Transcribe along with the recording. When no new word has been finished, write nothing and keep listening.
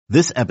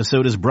This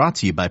episode is brought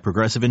to you by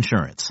Progressive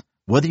Insurance.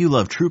 Whether you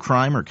love true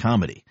crime or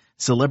comedy,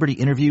 celebrity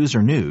interviews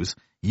or news,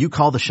 you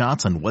call the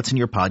shots on what's in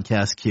your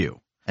podcast queue.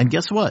 And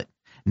guess what?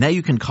 Now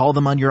you can call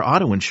them on your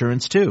auto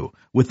insurance too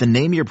with the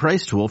Name Your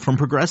Price tool from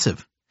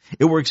Progressive.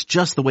 It works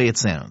just the way it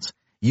sounds.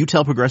 You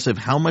tell Progressive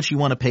how much you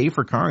want to pay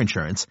for car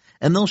insurance,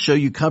 and they'll show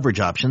you coverage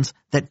options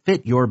that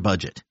fit your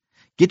budget.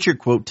 Get your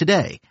quote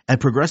today at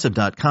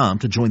Progressive.com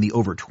to join the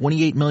over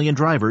 28 million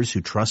drivers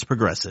who trust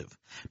Progressive.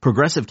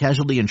 Progressive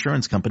Casualty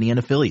Insurance Company and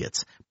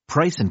Affiliates.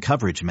 Price and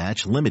coverage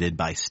match limited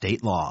by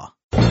state law.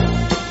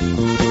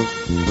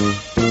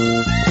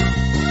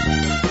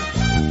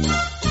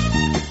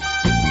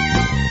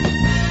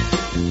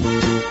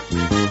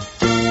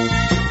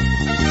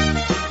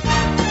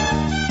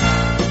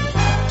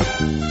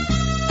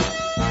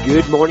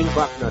 Good morning,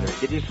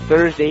 Bucknutters. It is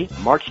Thursday,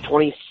 March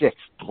 26th,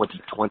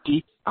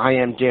 2020. I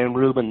am Dan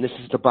Rubin. This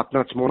is the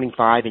Bucknuts Morning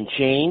 5 and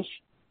change.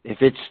 If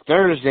it's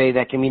Thursday,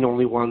 that can mean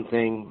only one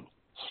thing.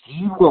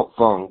 Steve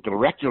Wiltfong,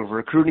 Director of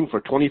Recruiting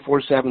for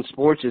 24/7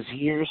 Sports, is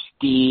here.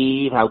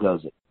 Steve, how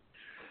goes it?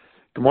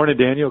 Good morning,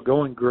 Daniel.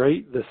 Going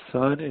great. The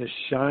sun is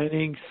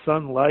shining.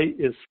 Sunlight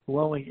is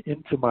flowing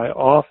into my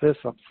office.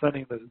 I'm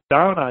sending this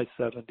down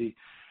I-70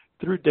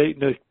 through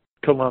Dayton to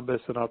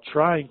Columbus, and I'll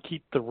try and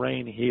keep the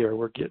rain here.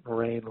 We're getting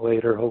rain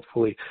later.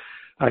 Hopefully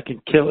I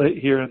can kill it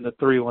here in the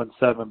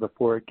 317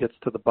 before it gets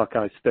to the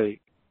Buckeye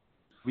State.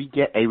 We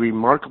get a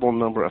remarkable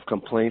number of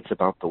complaints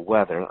about the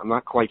weather. I'm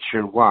not quite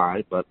sure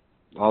why, but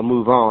I'll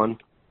move on.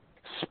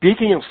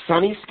 Speaking of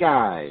sunny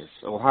skies,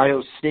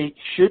 Ohio State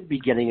should be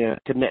getting a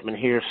commitment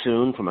here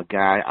soon from a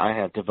guy I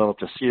have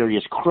developed a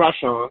serious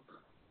crush on,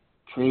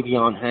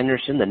 TreVeyon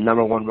Henderson, the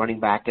number one running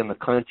back in the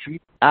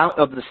country, out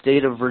of the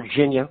state of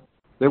Virginia.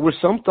 There was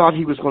some thought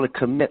he was going to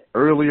commit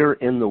earlier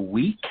in the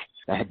week.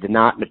 That did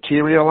not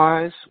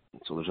materialize.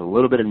 So there's a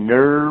little bit of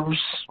nerves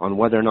on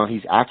whether or not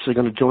he's actually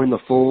going to join the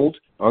fold.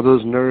 Are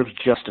those nerves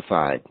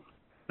justified?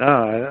 No,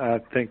 I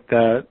think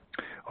that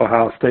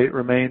Ohio State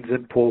remains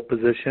in pole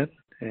position,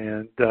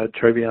 and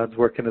TreVeyon's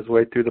working his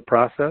way through the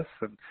process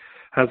and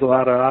has a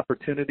lot of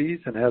opportunities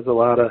and has a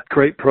lot of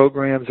great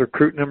programs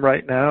recruiting him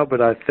right now.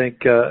 But I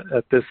think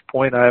at this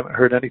point I haven't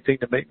heard anything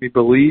to make me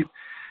believe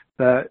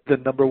that the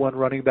number one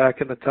running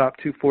back in the top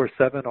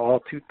 247,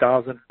 all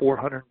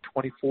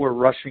 2,424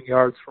 rushing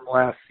yards from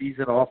last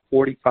season, all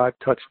 45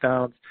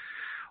 touchdowns,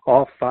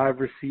 all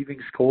 5 receiving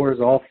scores,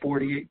 all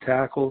 48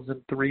 tackles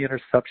and 3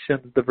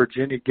 interceptions, the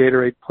Virginia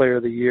Gatorade Player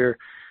of the Year.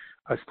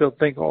 I still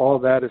think all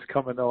that is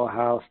coming to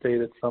Ohio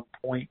State at some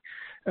point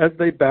as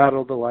they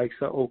battle the likes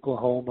of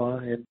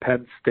Oklahoma and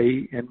Penn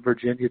State and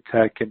Virginia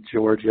Tech and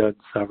Georgia and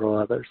several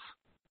others.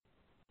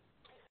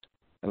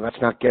 And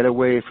let's not get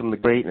away from the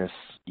greatness.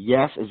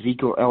 Yes,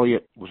 Ezekiel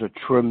Elliott was a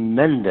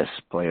tremendous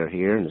player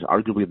here and is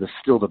arguably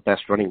still the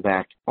best running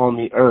back on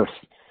the earth.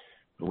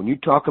 But when you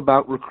talk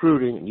about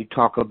recruiting and you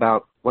talk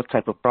about what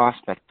type of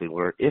prospect they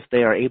were, if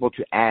they are able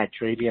to add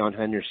TreVeyon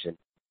Henderson,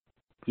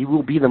 he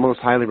will be the most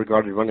highly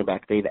regarded running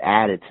back they've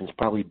added since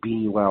probably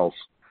Beanie Wells.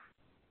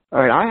 All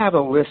right, I have a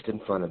list in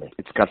front of me.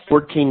 It's got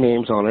 14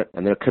 names on it,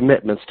 and they're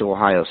commitments to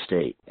Ohio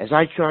State. As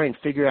I try and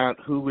figure out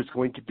who is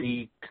going to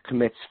be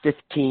commits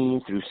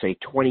 15 through, say,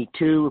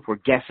 22, if we're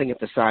guessing at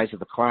the size of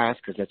the class,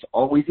 because that's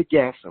always a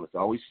guess, and it's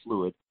always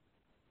fluid,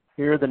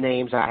 here are the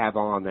names I have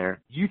on there.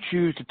 You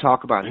choose to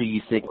talk about who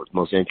you think was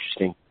most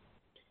interesting.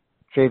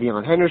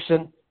 TreVeyon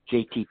Henderson,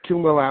 JT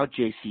Tuimoloau,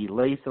 JC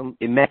Latham,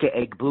 Emeka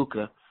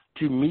Egbuka,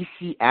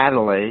 Tumisi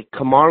Adelaide,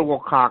 Kamar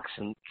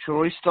Wilcoxon,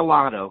 Troy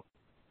Stellato,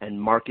 and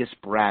Marcus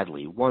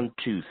Bradley. 1,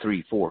 2,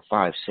 3, 4,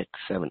 5, 6,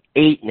 7,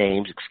 8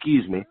 names,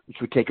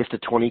 which would take us to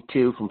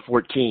 22 from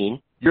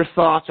 14. Your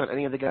thoughts on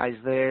any of the guys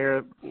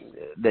there,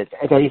 that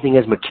if anything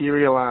has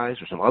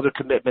materialized or some other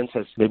commitments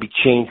has maybe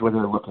changed where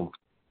they're looking?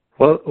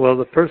 Well,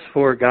 the first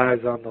 4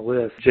 guys on the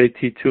list,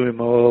 JT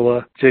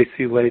Tuimoloau,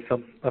 JC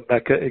Latham,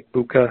 Emeka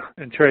Egbuka,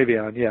 and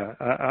TreVeyon, yeah,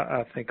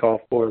 I think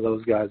all 4 of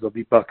those guys will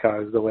be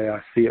Buckeyes the way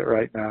I see it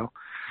right now.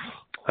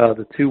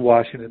 The 2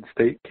 Washington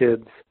State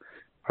kids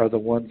are the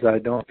ones I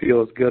don't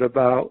feel as good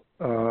about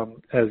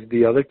as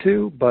the other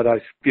 2, but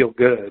I feel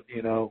good,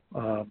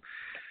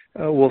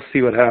 We'll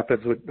see what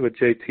happens with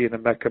JT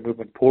and Emeka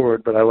moving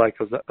forward, but I like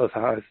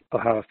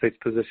Ohio State's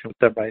position with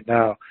them right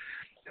now.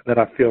 And then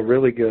I feel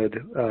really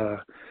good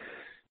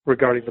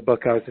regarding the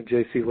Buckeyes and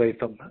JC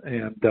Latham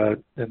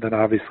and then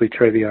obviously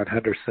TreVeyon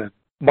Henderson.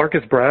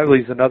 Marcus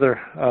Bradley's another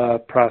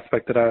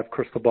prospect that I have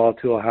crystal ball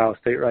to Ohio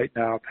State right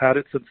now. I've had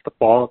it since the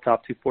fall,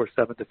 top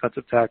 247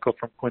 defensive tackle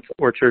from Quincy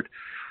Orchard.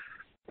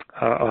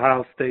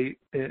 Ohio State,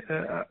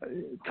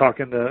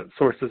 talking to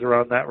sources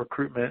around that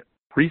recruitment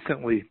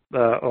recently,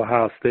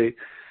 Ohio State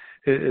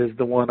is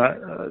the one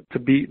to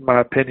beat, in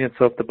my opinion.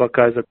 So if the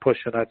Buckeyes are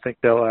pushing, I think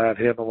they'll add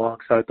him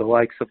alongside the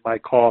likes of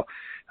Mike Hall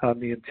on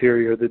the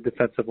interior, the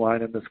defensive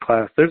line in this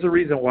class. There's a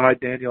reason why,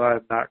 Daniel, I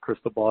have not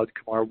crystal balled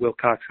Kamar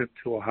Wilcoxon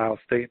to Ohio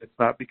State. It's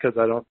not because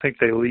I don't think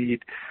they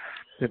lead.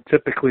 And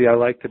typically I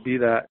like to be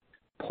that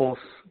pulse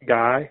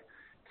guy.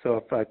 So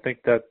if I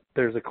think that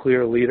there's a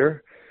clear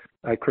leader,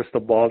 I crystal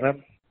ball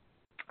them.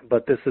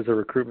 But this is a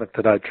recruitment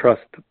that I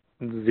trust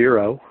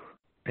zero.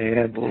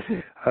 And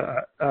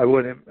I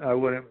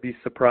wouldn't be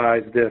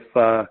surprised if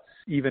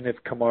even if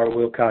Kamar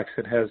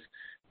Wilcoxon has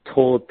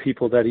told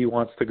people that he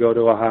wants to go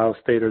to Ohio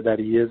State or that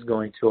he is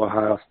going to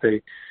Ohio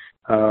State.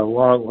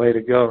 Long way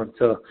to go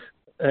until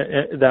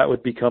that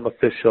would become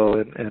official,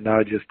 and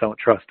I just don't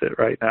trust it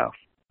right now.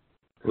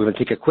 We're going to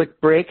take a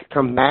quick break,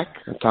 come back,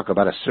 and talk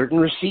about a certain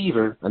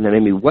receiver, and then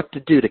maybe what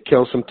to do to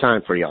kill some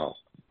time for y'all.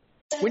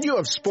 When you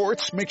have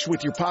sports mixed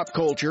with your pop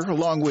culture,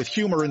 along with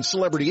humor and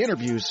celebrity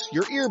interviews,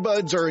 your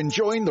earbuds are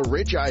enjoying The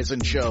Rich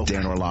Eisen Show.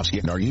 Dan Orlovsky,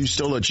 are you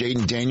still a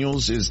Jaden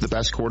Daniels is the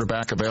best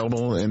quarterback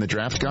available in the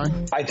draft guy?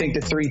 I think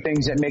the three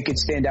things that make it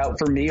stand out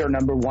for me are,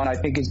 number one, I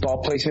think his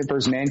ball placement for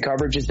his man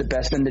coverage is the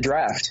best in the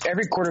draft.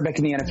 Every quarterback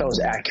in the NFL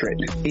is accurate.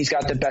 He's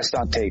got the best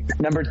on tape.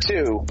 Number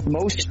two,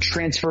 most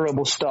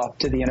transferable stuff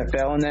to the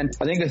NFL. And then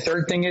I think the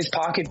third thing is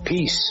pocket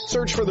peace.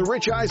 Search for The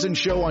Rich Eisen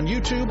Show on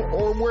YouTube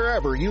or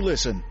wherever you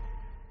listen.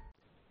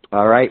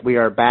 All right, we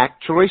are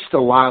back. Troy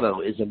Stellato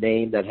is a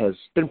name that has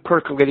been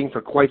percolating for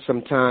quite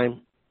some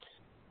time.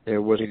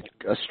 There was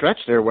a stretch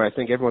there where I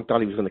think everyone thought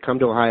he was going to come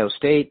to Ohio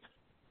State.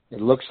 It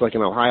looks like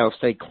an Ohio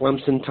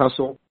State-Clemson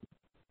tussle.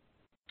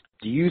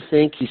 Do you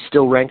think he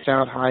still ranks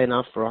out high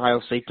enough for Ohio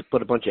State to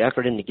put a bunch of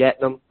effort into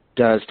getting him?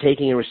 Does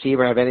taking a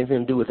receiver have anything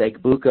to do with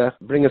Egbuka?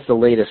 Bring us the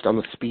latest on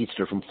the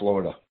speedster from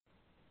Florida.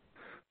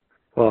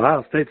 Well,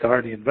 Ohio State's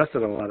already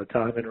invested a lot of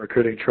time in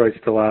recruiting Troy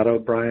Stellato,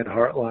 Brian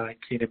Hartline,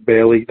 Keenan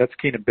Bailey. That's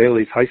Keenan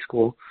Bailey's high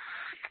school.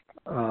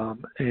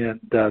 And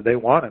they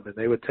want him, and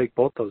they would take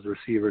both those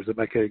receivers,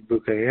 Emeka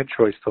Egbuka and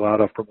Troy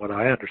Stellato, from what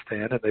I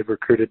understand. And they've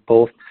recruited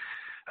both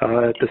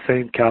at the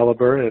same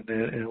caliber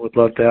and would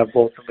love to have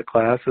both in the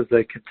class as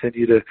they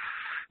continue to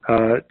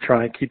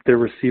try and keep their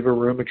receiver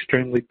room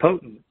extremely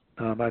potent.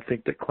 I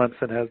think that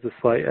Clemson has the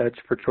slight edge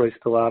for Troy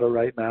Stellato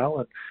right now,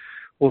 and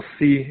we'll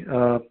see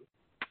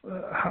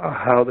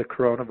how the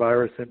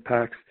coronavirus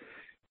impacts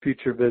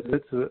future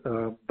visits.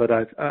 But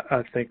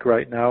I think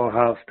right now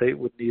Ohio State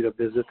would need a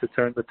visit to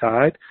turn the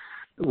tide.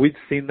 We've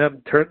seen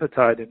them turn the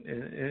tide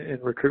in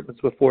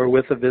recruitments before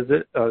with a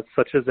visit,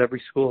 such as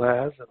every school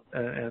has.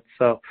 And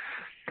so,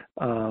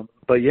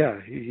 but yeah,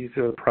 he's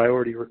a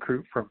priority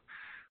recruit from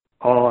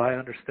all I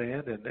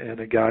understand, and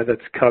a guy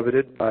that's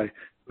coveted by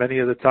many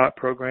of the top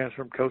programs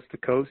from coast to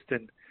coast.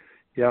 And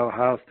yeah,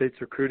 Ohio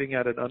State's recruiting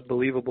at an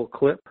unbelievable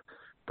clip.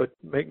 But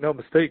make no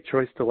mistake,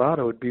 Troy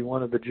Stellato would be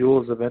one of the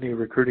jewels of any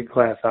recruiting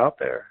class out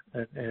there.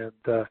 And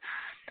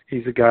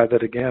he's a guy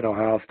that, again,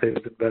 Ohio State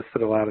has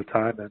invested a lot of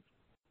time in.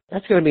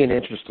 That's going to be an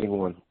interesting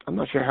one. I'm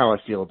not sure how I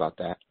feel about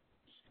that.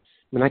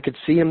 I mean, I could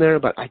see him there,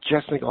 but I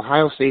just think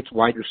Ohio State's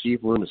wide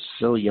receiver room is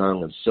so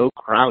young and so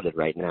crowded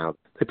right now.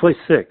 They play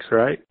 6,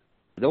 right?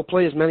 They'll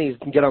play as many as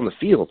can get on the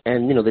field.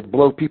 And, you know, they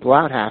blow people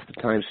out half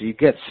the time, so you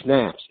get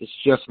snaps. It's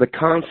just the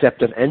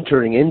concept of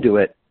entering into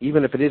it,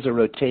 even if it is a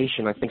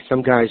rotation. I think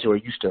some guys who are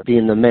used to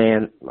being the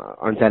man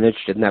aren't that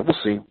interested in that. We'll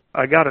see.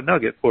 I got a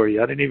nugget for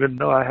you. I didn't even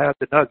know I had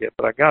the nugget,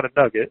 but I got a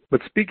nugget.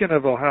 But speaking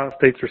of Ohio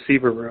State's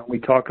receiver room, we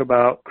talk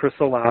about Chris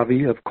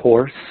Olave, of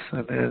course,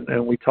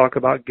 and we talk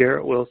about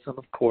Garrett Wilson,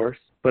 of course.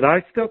 But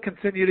I still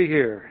continue to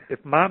hear,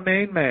 if my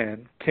main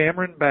man,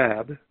 Cameron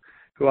Babb,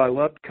 who I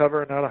loved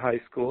covering out of high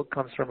school,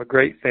 comes from a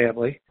great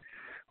family,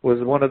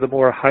 was one of the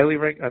more highly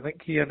ranked. I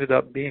think he ended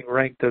up being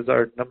ranked as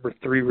our number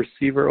 3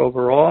 receiver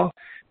overall.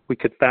 We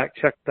could fact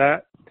check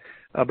that.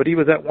 But he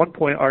was at one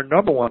point our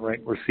number 1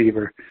 ranked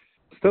receiver.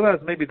 Still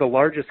has maybe the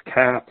largest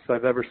caps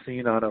I've ever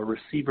seen on a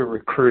receiver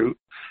recruit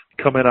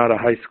coming out of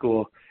high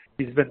school.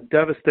 He's been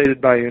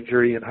devastated by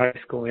injury in high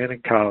school and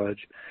in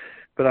college.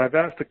 But I've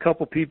asked a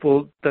couple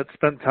people that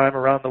spend time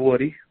around the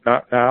Woody,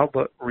 not now,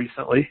 but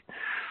recently.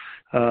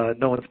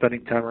 No one's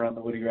spending time around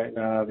the Woody right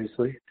now,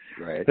 obviously.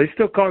 Right. They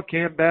still call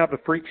Cam Babb a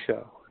freak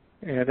show,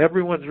 and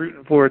everyone's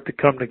rooting for it to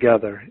come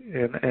together.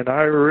 And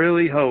I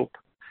really hope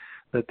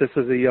that this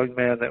is a young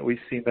man that we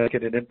see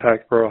making an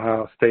impact for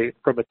Ohio State.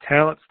 From a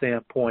talent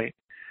standpoint,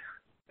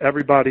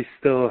 everybody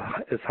still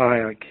is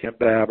high on Cam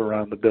Babb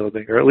around the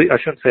building, or at least I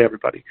shouldn't say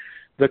everybody.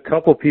 The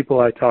couple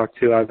people I talked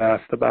to, I've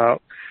asked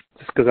about,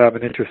 just because I have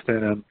an interest in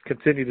him,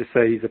 continue to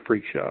say he's a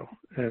freak show.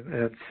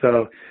 And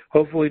so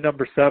hopefully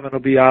number 7 will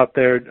be out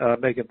there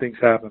making things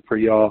happen for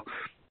y'all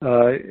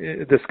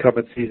this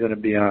coming season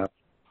and beyond.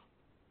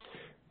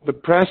 The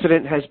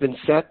precedent has been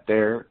set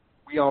there.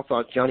 We all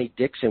thought Johnny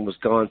Dixon was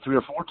gone 3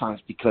 or 4 times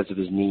because of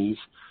his knees.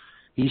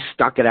 He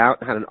stuck it out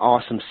and had an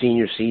awesome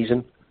senior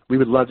season. We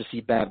would love to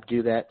see Babb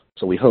do that,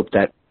 so we hope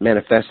that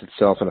manifests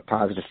itself in a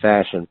positive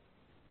fashion.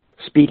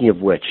 Speaking of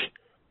which,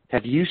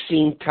 have you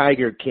seen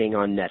Tiger King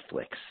on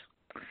Netflix?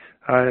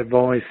 I've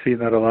only seen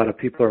that a lot of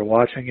people are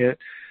watching it.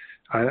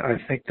 I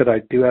think that I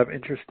do have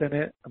interest in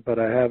it, but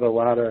I have a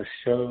lot of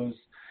shows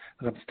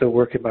that I'm still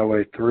working my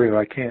way through.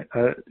 I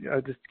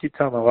just keep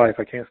telling my wife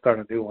I can't start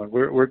a new one.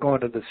 We're going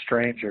to The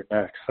Stranger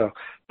next, so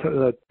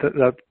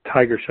that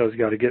Tiger show's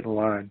got to get in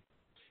line.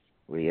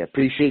 We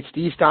appreciate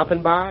Steve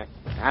stopping by.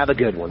 Have a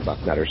good one,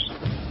 Bucknutters.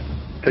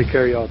 Take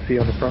care, y'all. See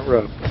you on the front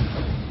row.